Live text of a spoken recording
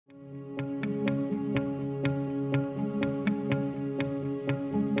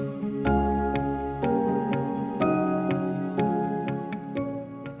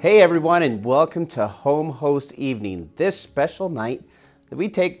Hey everyone, and welcome to Home Host Evening, this special night that we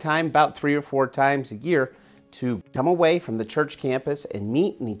take time about 3 or 4 times a year to come away from the church campus and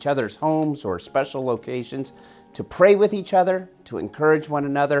meet in each other's homes or special locations to pray with each other, to encourage one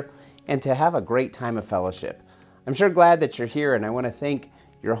another, and to have a great time of fellowship. I'm sure glad that you're here, and I want to thank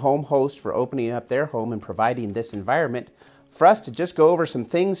your home host for opening up their home and providing this environment for us to just go over some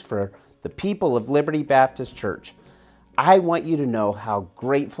things for the people of Liberty Baptist Church. I want you to know how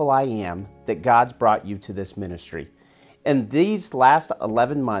grateful I am that God's brought you to this ministry. In these last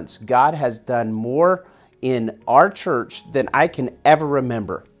 11 months, God has done more in our church than I can ever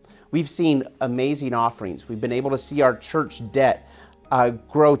remember. We've seen amazing offerings. We've been able to see our church debt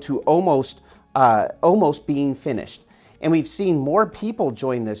grow to almost being finished. And we've seen more people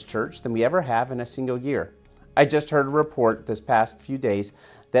join this church than we ever have in a single year. I just heard a report this past few days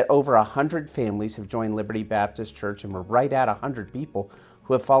that over 100 families have joined Liberty Baptist Church, and we're right at 100 people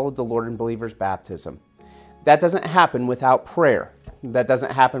who have followed the Lord in believers' baptism. That doesn't happen without prayer. That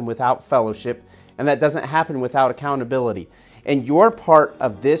doesn't happen without fellowship, and that doesn't happen without accountability. And your part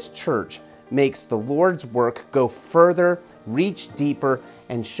of this church makes the Lord's work go further, reach deeper,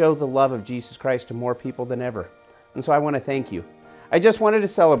 and show the love of Jesus Christ to more people than ever. And so I want to thank you. I just wanted to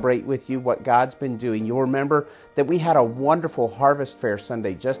celebrate with you what God's been doing. You'll remember that we had a wonderful Harvest Fair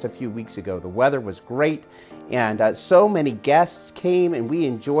Sunday just a few weeks ago. The weather was great, and so many guests came, and we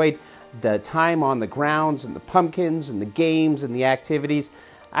enjoyed the time on the grounds and the pumpkins and the games and the activities.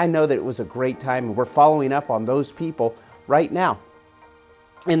 I know that it was a great time, and we're following up on those people right now.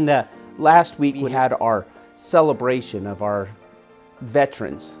 In the last week, we had our celebration of our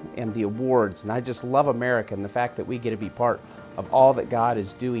veterans and the awards, and I just love America and the fact that we get to be part of all that God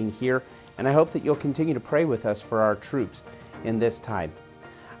is doing here, and I hope that you'll continue to pray with us for our troops in this time.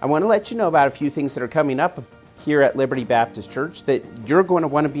 I want to let you know about a few things that are coming up here at Liberty Baptist Church that you're going to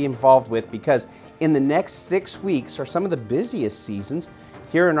want to be involved with, because in the next 6 weeks are some of the busiest seasons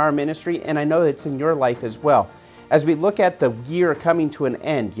here in our ministry, and I know it's in your life as well. As we look at the year coming to an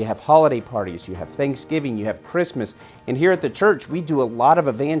end, you have holiday parties, you have Thanksgiving, you have Christmas, and here at the church we do a lot of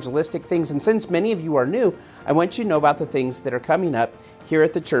evangelistic things. And since many of you are new, I want you to know about the things that are coming up here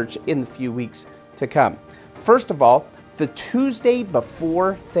at the church in the few weeks to come. First of all, the Tuesday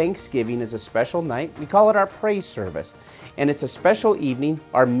before Thanksgiving is a special night. We call it our praise service, and it's a special evening.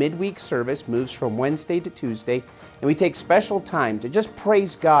 Our midweek service moves from Wednesday to Tuesday, and we take special time to just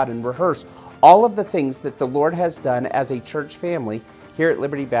praise God and rehearse all of the things that the Lord has done as a church family here at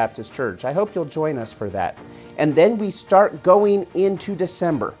Liberty Baptist Church. I hope you'll join us for that. And then we start going into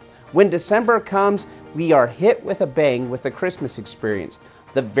December. When December comes, we are hit with a bang with the Christmas experience.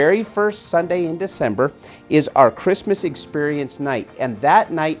 The very first Sunday in December is our Christmas experience night, and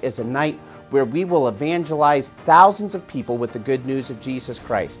that night is a night where we will evangelize thousands of people with the good news of Jesus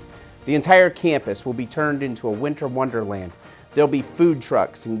Christ. The entire campus will be turned into a winter wonderland. There'll be food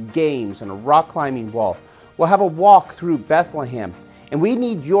trucks and games and a rock climbing wall. We'll have a walk through Bethlehem, and we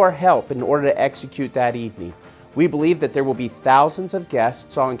need your help in order to execute that evening. We believe that there will be thousands of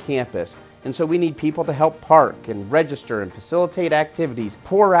guests on campus, and so we need people to help park and register and facilitate activities,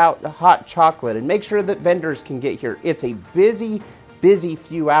 pour out hot chocolate, and make sure that vendors can get here. It's a busy, busy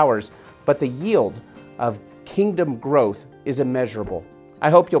few hours, but the yield of kingdom growth is immeasurable. I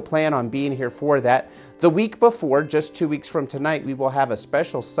hope you'll plan on being here for that. The week before, just 2 weeks from tonight, we will have a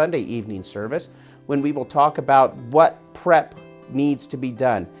special Sunday evening service when we will talk about what prep needs to be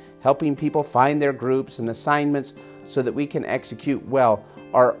done, helping people find their groups and assignments so that we can execute well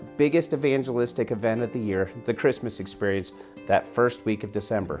our biggest evangelistic event of the year, the Christmas experience, that first week of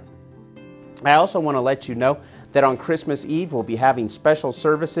December. I also want to let you know that on Christmas Eve, we'll be having special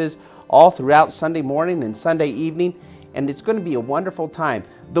services all throughout Sunday morning and Sunday evening, and it's going to be a wonderful time.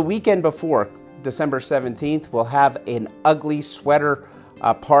 The weekend before, December 17th, we'll have an ugly sweater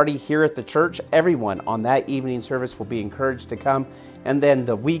party here at the church. Everyone on that evening service will be encouraged to come. And then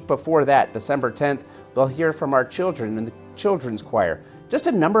the week before that, December 10th, we'll hear from our children in the children's choir. Just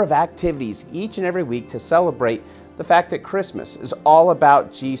a number of activities each and every week to celebrate the fact that Christmas is all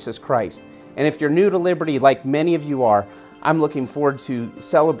about Jesus Christ. And if you're new to Liberty, like many of you are, I'm looking forward to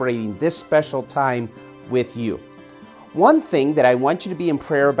celebrating this special time with you. One thing that I want you to be in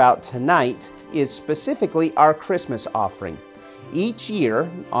prayer about tonight is specifically our Christmas offering. Each year,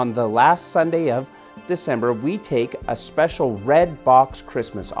 on the last Sunday of December, we take a special red box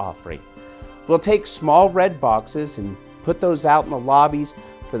Christmas offering. We'll take small red boxes and put those out in the lobbies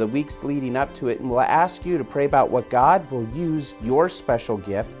for the weeks leading up to it, and we'll ask you to pray about what God will use your special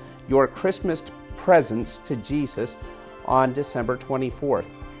gift, your Christmas presents to Jesus on December 24th.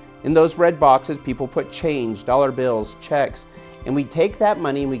 In those red boxes, people put change, dollar bills, checks, and we take that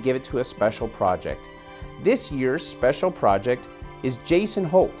money and we give it to a special project. This year's special project is Jason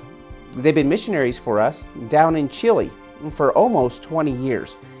Holt. They've been missionaries for us down in Chile for almost 20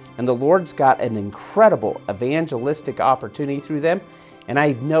 years. And the Lord's got an incredible evangelistic opportunity through them. And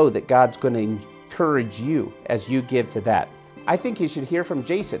I know that God's going to encourage you as you give to that. I think you should hear from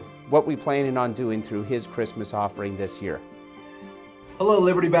Jason what we're planning on doing through his Christmas offering this year. Hello,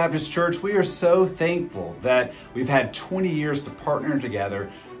 Liberty Baptist Church. We are so thankful that we've had 20 years to partner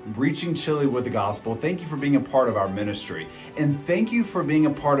together, reaching Chile with the gospel. Thank you for being a part of our ministry. And thank you for being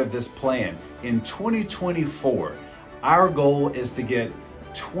a part of this plan. In 2024, our goal is to get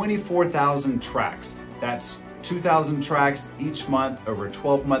 24,000 tracts. That's 2,000 tracts each month over a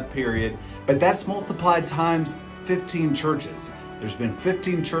 12-month period, but that's multiplied times 15 churches. There's been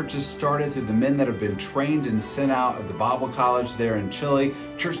 15 churches started through the men that have been trained and sent out of the Bible College there in Chile.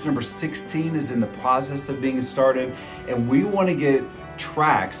 Church number 16 is in the process of being started, and we want to get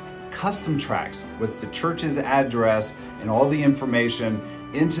tracts, custom tracts with the church's address and all the information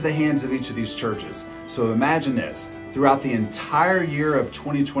into the hands of each of these churches. So imagine this. Throughout the entire year of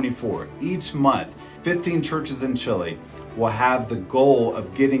 2024, each month, 15 churches in Chile will have the goal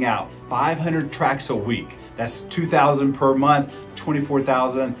of getting out 500 tracts a week. That's 2,000 per month,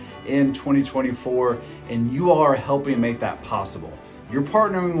 24,000 in 2024, and you all are helping make that possible. You're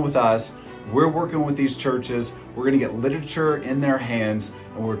partnering with us. We're working with these churches. We're going to get literature in their hands,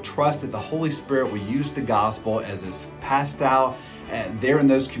 and we're trust that the Holy Spirit will use the gospel as it's passed out there in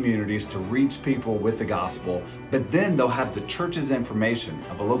those communities to reach people with the gospel. But then they'll have the church's information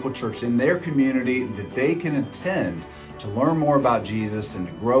of a local church in their community that they can attend to learn more about Jesus and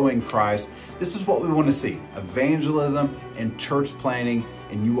to grow in Christ. This is what we want to see: evangelism and church planting,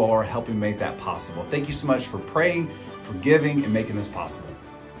 and you all are helping make that possible. Thank you so much for praying, for giving, and making this possible.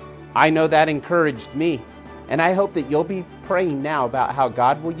 I know that encouraged me, and I hope that you'll be praying now about how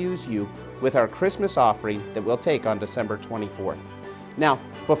God will use you with our Christmas offering that we'll take on December 24th. Now,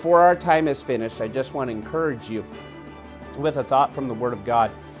 before our time is finished, I just want to encourage you with a thought from the Word of God.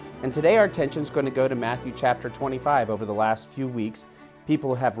 And today our attention is going to go to Matthew chapter 25. Over the last few weeks,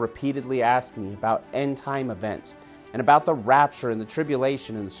 people have repeatedly asked me about end-time events and about the rapture and the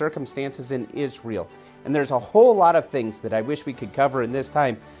tribulation and the circumstances in Israel. And there's a whole lot of things that I wish we could cover in this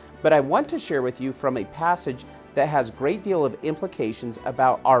time, but I want to share with you from a passage that has a great deal of implications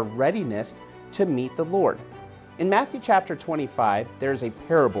about our readiness to meet the Lord. In Matthew chapter 25, there's a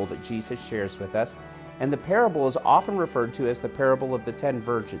parable that Jesus shares with us, and the parable is often referred to as the parable of the 10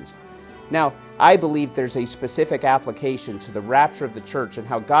 virgins. Now, I believe there's a specific application to the rapture of the church and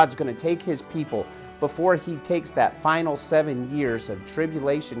how God's going to take His people before He takes that final 7 years of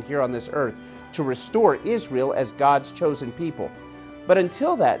tribulation here on this earth to restore Israel as God's chosen people. But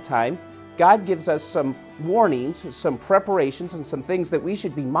until that time, God gives us some warnings, some preparations, and some things that we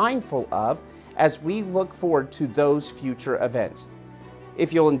should be mindful of as we look forward to those future events.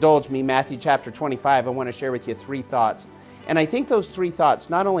 If you'll indulge me, Matthew chapter 25, I want to share with you 3 thoughts. And I think those 3 thoughts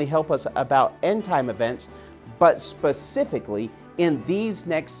not only help us about end-time events, but specifically in these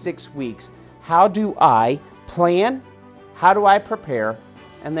next 6 weeks, how do I plan? How do I prepare?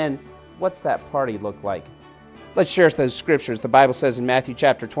 And then, what's that party look like? Let's share those scriptures. The Bible says in Matthew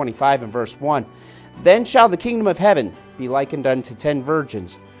chapter 25 and verse 1, "Then shall the kingdom of heaven be likened unto 10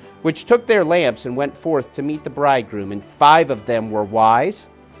 virgins, which took their lamps and went forth to meet the bridegroom. And 5 of them were wise,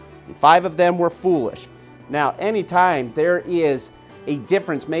 and 5 of them were foolish." Now, anytime there is a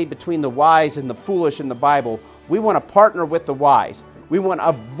difference made between the wise and the foolish in the Bible, we want to partner with the wise. We want to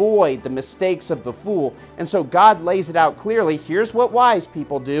avoid the mistakes of the fool. And so God lays it out clearly. Here's what wise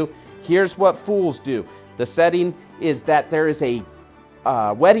people do. Here's what fools do. The setting is that there is a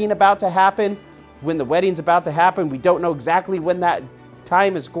wedding about to happen. When the wedding's about to happen, we don't know exactly when that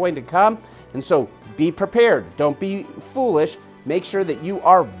time is going to come. And so be prepared. Don't be foolish. Make sure that you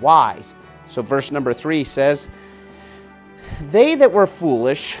are wise. So verse number 3 says, "They that were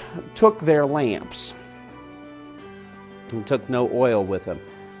foolish took their lamps and took no oil with them."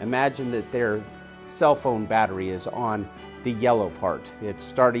 Imagine that their cell phone battery is on the yellow part. It's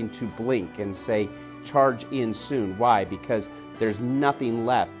starting to blink and say, "Charge in soon." Why? Because there's nothing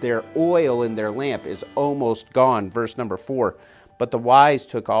left. Their oil in their lamp is almost gone. Verse number 4, "But the wise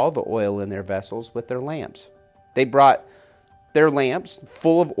took all the oil in their vessels with their lamps." They brought their lamps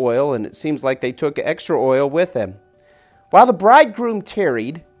full of oil, and it seems like they took extra oil with them. "While the bridegroom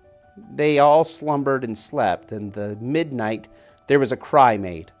tarried, they all slumbered and slept, and the midnight there was a cry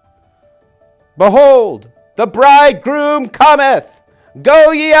made, 'Behold, the bridegroom cometh!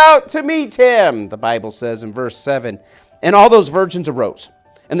 Go ye out to meet him!'" The Bible says in verse 7, "And all those virgins arose,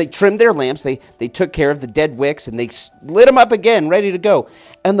 And they trimmed their lamps. They took care of the dead wicks, and they lit them up again, ready to go.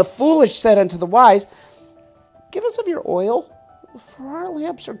 And the foolish said unto the wise, give us of your oil, for our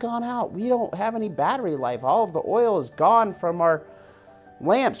lamps are gone out. We don't have any battery life. All of the oil is gone from our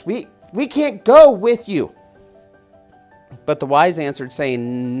lamps. We can't go with you. But the wise answered,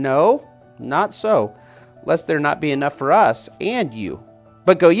 saying, no, not so, lest there not be enough for us and you.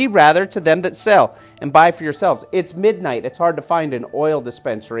 But go ye rather to them that sell, and buy for yourselves. It's midnight. It's hard to find an oil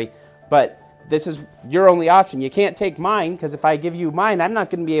dispensary, but this is your only option. You can't take mine, because if I give you mine, I'm not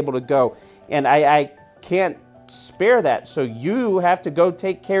going to be able to go. And I can't spare that. So you have to go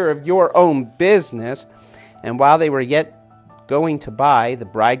take care of your own business. And while they were yet going to buy, the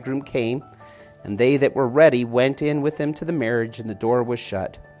bridegroom came, and they that were ready went in with him to the marriage, and the door was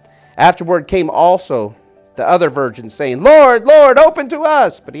shut. Afterward came also the other virgins, saying, Lord, Lord, open to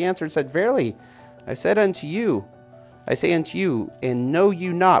us. But he answered and said, verily, I say unto you, and know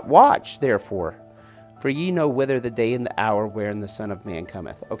you not. Watch, therefore, for ye know whither the day and the hour wherein the Son of Man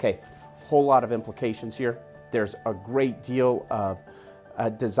cometh. Okay, whole lot of implications here. There's a great deal of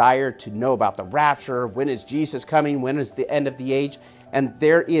desire to know about the rapture. When is Jesus coming? When is the end of the age? And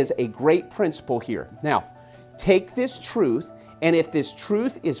there is a great principle here. Now, take this truth, and if this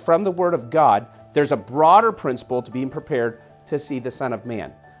truth is from the Word of God, there's a broader principle to being prepared to see the Son of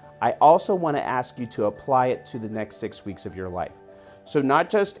Man. I also want to ask you to apply it to the next 6 weeks of your life. So not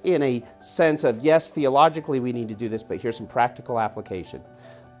just in a sense of, yes, theologically we need to do this, but here's some practical application.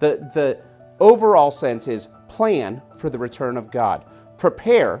 The overall sense is plan for the return of God.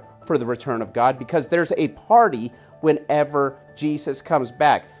 Prepare for the return of God, because there's a party whenever Jesus comes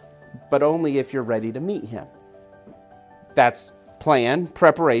back, but only if you're ready to meet him. That's plan,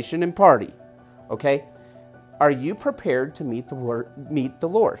 preparation, and party. Okay? Are you prepared to meet the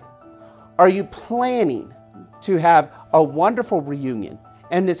Lord? Are you planning to have a wonderful reunion?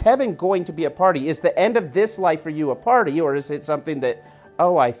 And is heaven going to be a party? Is the end of this life for you a party, or is it something that,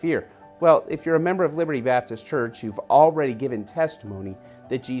 oh, I fear? Well, if you're a member of Liberty Baptist Church, you've already given testimony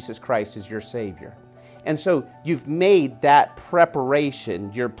that Jesus Christ is your Savior. And so you've made that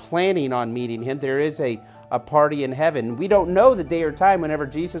preparation. You're planning on meeting him. There is a party in heaven. We don't know the day or time whenever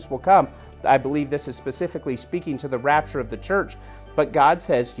Jesus will come. I believe this is specifically speaking to the rapture of the church. But God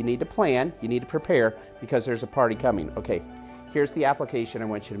says you need to plan, you need to prepare, because there's a party coming. Okay, here's the application I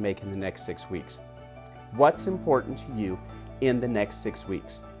want you to make in the next 6 weeks. What's important to you in the next 6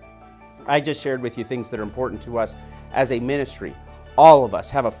 weeks? I just shared with you things that are important to us as a ministry. All of us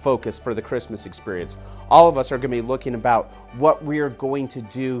have a focus for the Christmas experience. All of us are going to be looking about what we're going to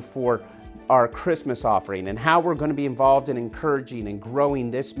do for our Christmas offering and how we're going to be involved in encouraging and growing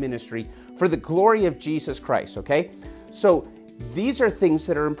this ministry for the glory of Jesus Christ, okay? So these are things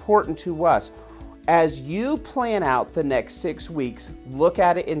that are important to us. As you plan out the next 6 weeks, look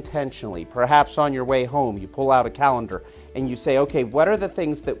at it intentionally. Perhaps on your way home, you pull out a calendar and you say, okay, what are the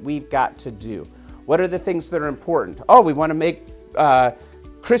things that we've got to do? What are the things that are important? Oh, we want to make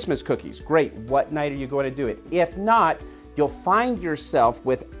Christmas cookies. Great. What night are you going to do it? If not, you'll find yourself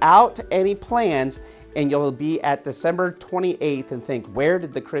without any plans, and you'll be at December 28th and think, where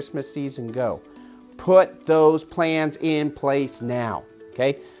did the Christmas season go? Put those plans in place now,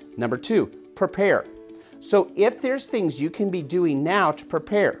 okay? Number 2, prepare. So if there's things you can be doing now to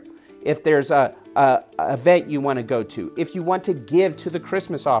prepare, if there's a event you want to go to, if you want to give to the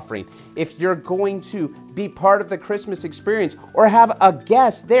Christmas offering, if you're going to be part of the Christmas experience or have a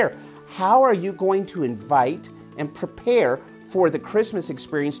guest there, how are you going to invite and prepare for the Christmas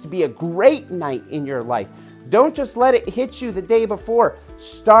experience to be a great night in your life? Don't just let it hit you the day before.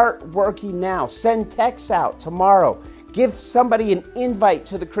 Start working now. Send texts out tomorrow. Give somebody an invite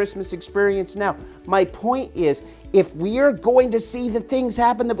to the Christmas experience now. My point is, if we are going to see the things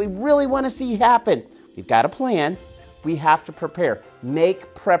happen that we really want to see happen, we've got a plan. We have to prepare.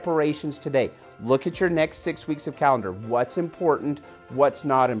 Make preparations today. Look at your next 6 weeks of calendar. What's important? What's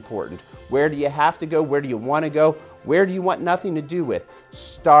not important? Where do you have to go? Where do you want to go? Where do you want nothing to do with?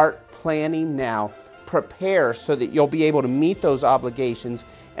 Start planning now. Prepare so that you'll be able to meet those obligations,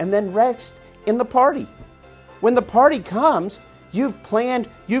 and then rest in the party. When the party comes, you've planned,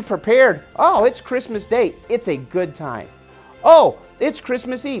 you've prepared. Oh, it's Christmas Day. It's a good time. Oh, it's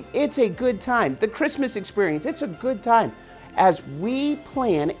Christmas Eve. It's a good time. The Christmas experience, it's a good time. As we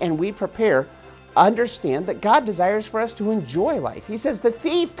plan and we prepare, understand that God desires for us to enjoy life. He says, the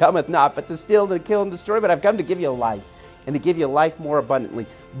thief cometh not but to steal, to kill, and destroy, but I've come to give you life, and to give you life more abundantly.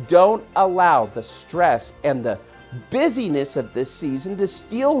 Don't allow the stress and the busyness of this season to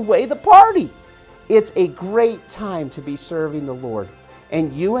steal away the party. It's a great time to be serving the Lord.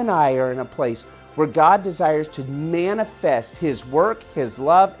 And you and I are in a place where God desires to manifest His work, His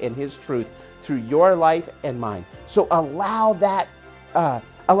love, and His truth through your life and mine. So allow that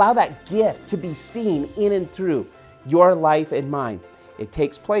gift to be seen in and through your life and mine. It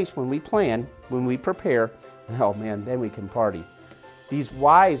takes place when we plan, when we prepare, and oh man, then we can party. These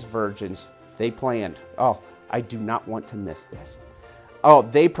wise virgins, they planned. Oh, I do not want to miss this. Oh,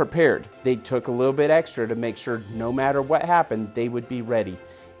 they prepared. They took a little bit extra to make sure no matter what happened, they would be ready.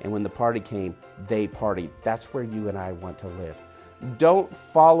 And when the party came, they partied. That's where you and I want to live. Don't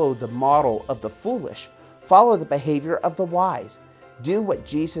follow the model of the foolish. Follow the behavior of the wise. Do what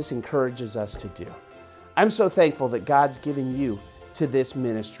Jesus encourages us to do. I'm so thankful that God's given you to this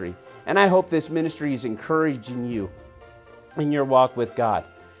ministry. And I hope this ministry is encouraging you in your walk with God.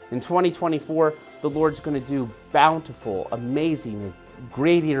 In 2024, the Lord's going to do bountiful, amazing,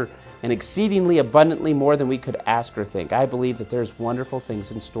 greater, and exceedingly abundantly more than we could ask or think. I believe that there's wonderful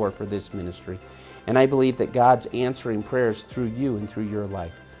things in store for this ministry. And I believe that God's answering prayers through you and through your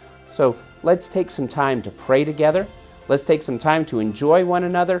life. So let's take some time to pray together. Let's take some time to enjoy one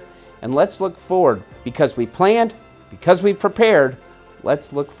another. And let's look forward, because we planned, because we prepared,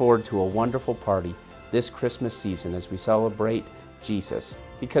 let's look forward to a wonderful party this Christmas season as we celebrate Jesus.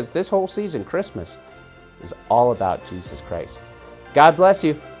 Because this whole season, Christmas, is all about Jesus Christ. God bless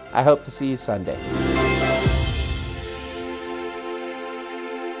you. I hope to see you Sunday.